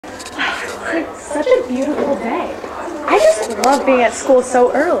It's such a beautiful day. I just love being at school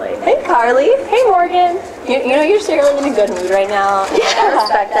so early. Hey, Carly. Hey, Morgan. You know you're certainly in a good mood right now. Yeah. I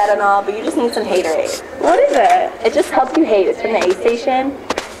respect that and all, but you just need some Hateraid. What is it? It just helps you hate. It's from the A station.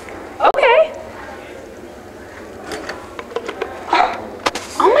 Okay.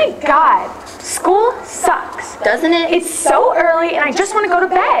 Oh my God. School sucks. Doesn't it? It's so early and I just want to go to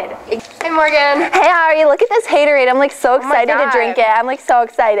bed. Hey, Morgan. Hey, Ari, look at this Hateraid. I'm like so excited to God. drink it. I'm like so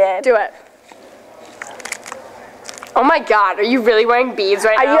excited. Do it. Oh my God, are you really wearing beads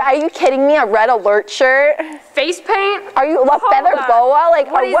right now? Are you kidding me? A red alert shirt? Face paint? Are you a feather on. boa?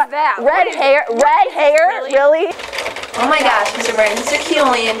 Like What is that? Red What is hair? it? Red hair? Really? Oh my gosh, Mr. Burns, Mr.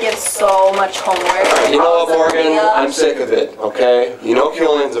 Keolian gives so much homework. You know what, Morgan? I'm sick of it, okay? You know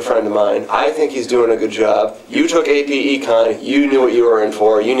Keolian's a friend of mine. I think he's doing a good job. You took AP Econ. You knew what you were in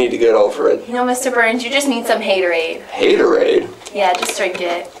for. You need to get over it. You know, Mr. Burns, you just need some Hateraid. Hateraid? Yeah, just drink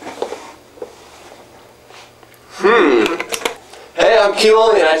it. Hey, I'm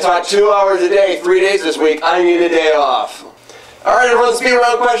Keolian. I taught 2 hours a day, 3 days this week. I need a day off. All right, everyone, speed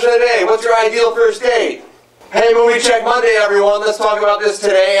round question of the day. What's your ideal first date? Hey, Movie Check Monday, everyone. Let's talk about this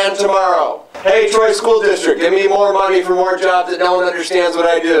today and tomorrow. Hey, Troy School District, give me more money for more jobs that no one understands what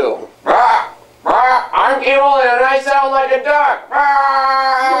I do. I'm Keolian and I sound like a duck.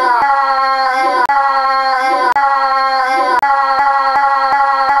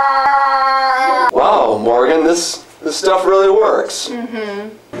 Wow, Morgan, this stuff really works.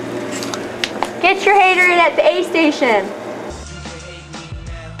 Get your Hateraid at the A station.